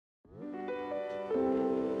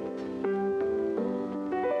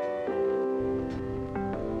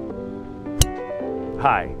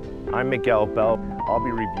Hi, I'm Miguel. I'll be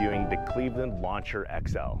reviewing the Cleveland Launcher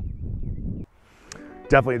XL.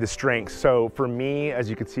 Definitely the strength. So for me, as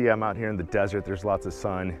you can see, I'm out here in the desert, there's lots of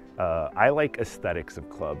sun. I like aesthetics of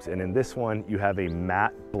clubs, and in this one, you have a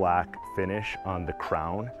matte black finish on the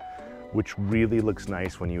crown, which really looks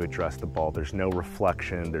nice when you address the ball. There's no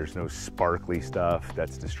reflection, there's no sparkly stuff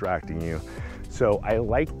that's distracting you. So I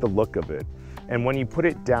like the look of it. And when you put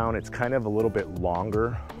it down, it's kind of a little bit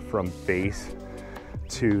longer from base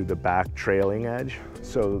to the back trailing edge.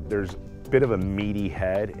 So there's a bit of a meaty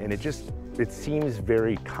head, and it seems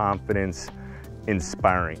very confidence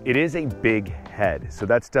inspiring. It is a big head, so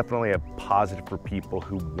that's definitely a positive for people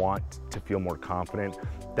who want to feel more confident.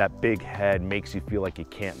 That big head makes you feel like you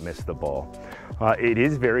can't miss the ball. It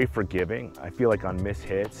is very forgiving. I feel like on miss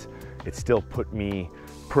hits, it still put me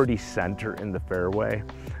pretty center in the fairway.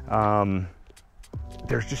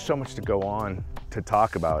 There's just so much to go on to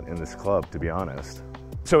talk about in this club, to be honest.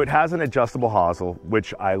 So it has an adjustable hosel,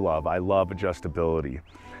 which I love. I love adjustability.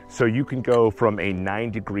 So you can go from a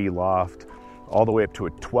 9-degree loft all the way up to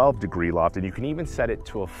a 12-degree loft, and you can even set it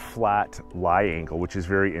to a flat lie angle, which is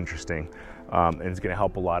very interesting. And it's gonna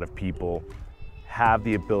help a lot of people have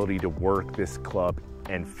the ability to work this club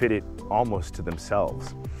and fit it almost to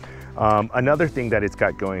themselves. Another thing that it's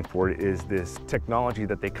got going for it is this technology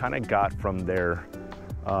that they kind of got from their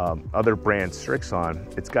other brand,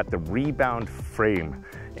 Srixon. It's got the rebound frame,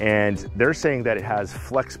 and they're saying that it has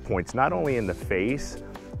flex points, not only in the face,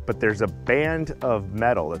 but there's a band of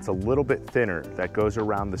metal that's a little bit thinner that goes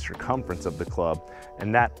around the circumference of the club,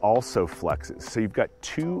 and that also flexes. So you've got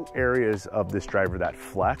two areas of this driver that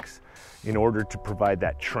flex in order to provide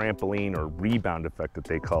that trampoline or rebound effect that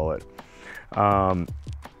they call it.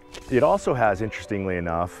 It also has, interestingly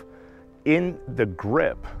enough, in the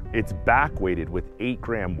grip, it's back weighted with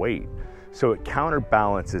 8-gram weight. So it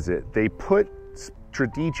counterbalances it. They put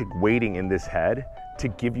strategic weighting in this head to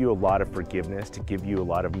give you a lot of forgiveness, to give you a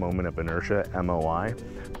lot of moment of inertia, MOI.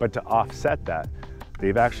 But to offset that,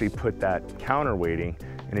 they've actually put that counterweighting,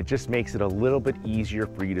 and it just makes it a little bit easier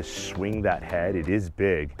for you to swing that head. It is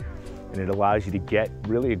big, and it allows you to get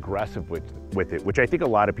really aggressive with it, which I think a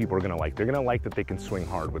lot of people are gonna like. They're gonna like that they can swing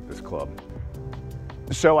hard with this club.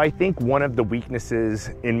 So I think one of the weaknesses,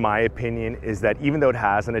 in my opinion, is that even though it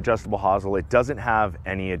has an adjustable hosel, it doesn't have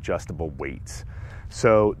any adjustable weights.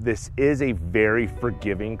 So this is a very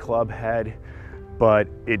forgiving club head, but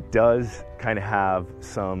it does kind of have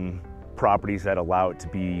some properties that allow it to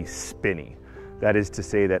be spinny. That is to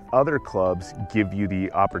say that other clubs give you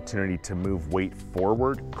the opportunity to move weight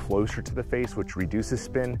forward closer to the face, which reduces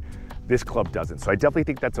spin. This club doesn't. So I definitely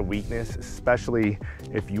think that's a weakness, especially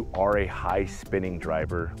if you are a high spinning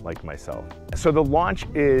driver like myself. So the launch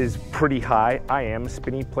is pretty high. I am a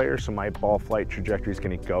spinny player, so my ball flight trajectory is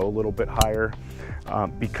gonna go a little bit higher.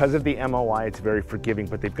 Because of the MOI, it's very forgiving,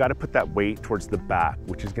 but they've got to put that weight towards the back,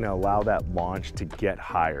 which is gonna allow that launch to get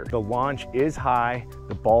higher. The launch is high,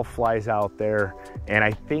 the ball flies out there, and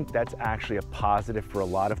I think that's actually a positive for a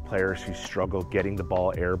lot of players who struggle getting the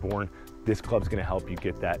ball airborne. This club's gonna help you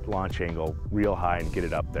get that launch angle real high and get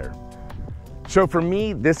it up there. So for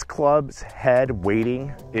me, this club's head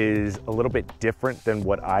weighting is a little bit different than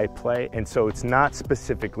what I play, and so it's not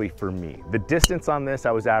specifically for me. The distance on this,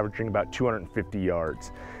 I was averaging about 250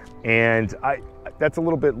 yards, and that's a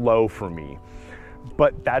little bit low for me,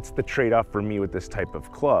 but that's the trade-off for me with this type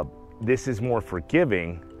of club. This is more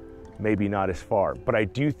forgiving, maybe not as far, but I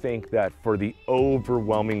do think that for the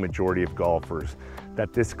overwhelming majority of golfers,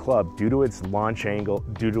 that this club, due to its launch angle,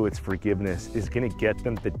 due to its forgiveness, is gonna get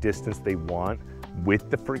them the distance they want with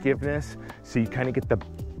the forgiveness. So you kind of get the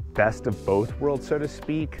best of both worlds, so to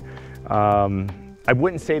speak. I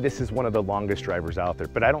wouldn't say this is one of the longest drivers out there,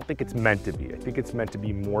 but I don't think it's meant to be. I think it's meant to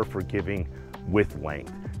be more forgiving with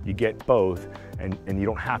length. You get both, and you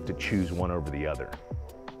don't have to choose one over the other.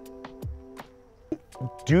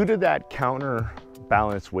 Due to that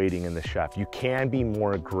counterbalance weighting in the shaft, you can be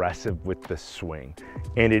more aggressive with the swing.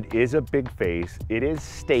 And it is a big face, it is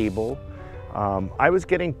stable. I was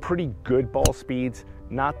getting pretty good ball speeds,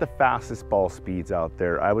 not the fastest ball speeds out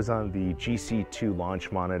there. I was on the GC2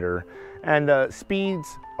 launch monitor, and the speeds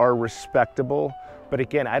are respectable. But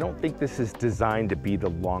again, I don't think this is designed to be the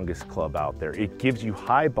longest club out there. It gives you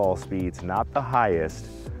high ball speeds, not the highest,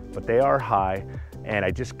 but they are high. And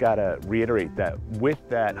I just gotta reiterate that with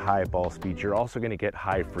that high ball speed, you're also gonna get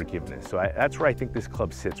high forgiveness. So that's where I think this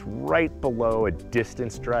club sits, right below a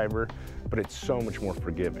distance driver, but it's so much more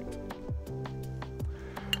forgiving.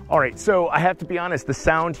 All right, so I have to be honest, the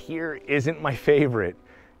sound here isn't my favorite.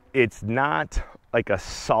 It's not like a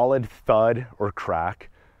solid thud or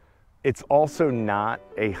crack. It's also not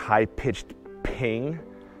a high-pitched ping,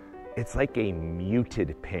 it's like a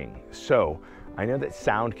muted ping. So I know that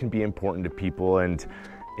sound can be important to people, and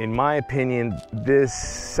in my opinion, this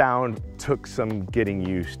sound took some getting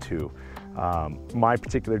used to. My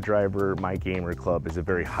particular driver, my gamer club, is a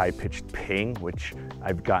very high-pitched ping, which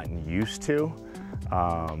I've gotten used to.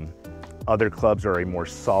 Other clubs are a more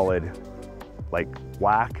solid, like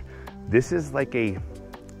whack. This is like a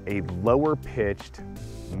lower-pitched,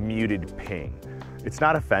 muted ping. It's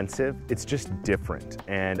not offensive, it's just different,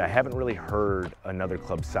 and I haven't really heard another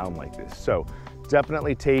club sound like this. So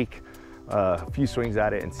definitely take a few swings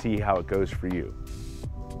at it and see how it goes for you.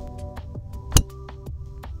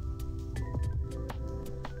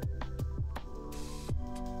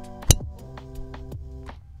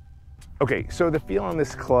 Okay, so the feel on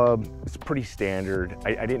this club is pretty standard.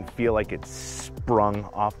 I didn't feel like it sprung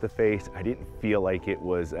off the face. I didn't feel like it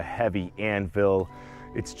was a heavy anvil.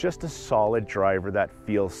 It's just a solid driver that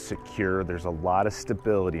feels secure. There's a lot of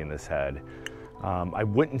stability in this head. I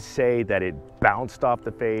wouldn't say that it bounced off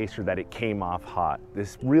the face or that it came off hot.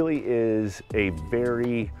 This really is a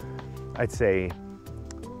very, I'd say,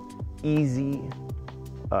 easy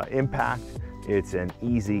impact. It's an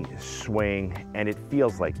easy swing, and it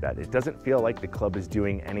feels like that. It doesn't feel like the club is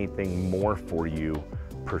doing anything more for you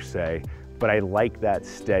per se, but I like that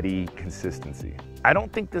steady consistency. I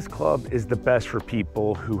don't think this club is the best for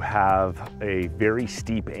people who have a very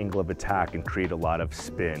steep angle of attack and create a lot of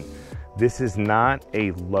spin. This is not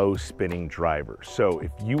a low spinning driver. So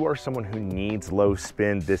if you are someone who needs low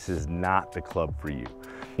spin, this is not the club for you.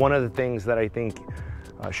 One of the things that I think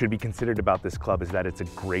should be considered about this club is that it's a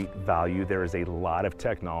great value. There is a lot of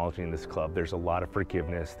technology in this club. There's a lot of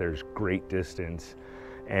forgiveness. There's great distance,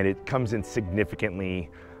 and it comes in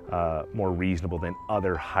significantly more reasonable than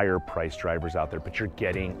other higher priced drivers out there, but you're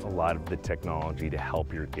getting a lot of the technology to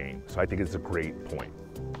help your game. So I think it's a great point.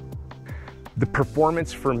 The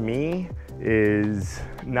performance for me is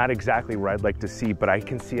not exactly where I'd like to see, but I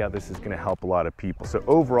can see how this is going to help a lot of people. So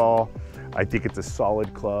overall, I think it's a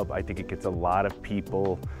solid club. I think it gets a lot of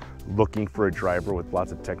people looking for a driver with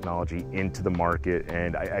lots of technology into the market,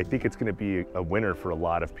 and I think it's going to be a winner for a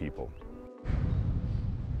lot of people.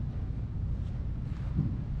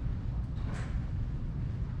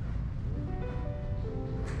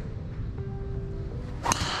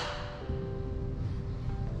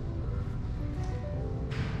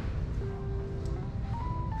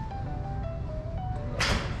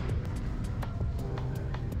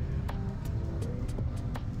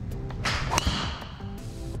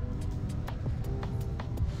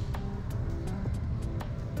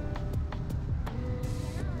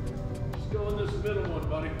 Go in this middle one,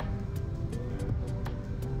 buddy.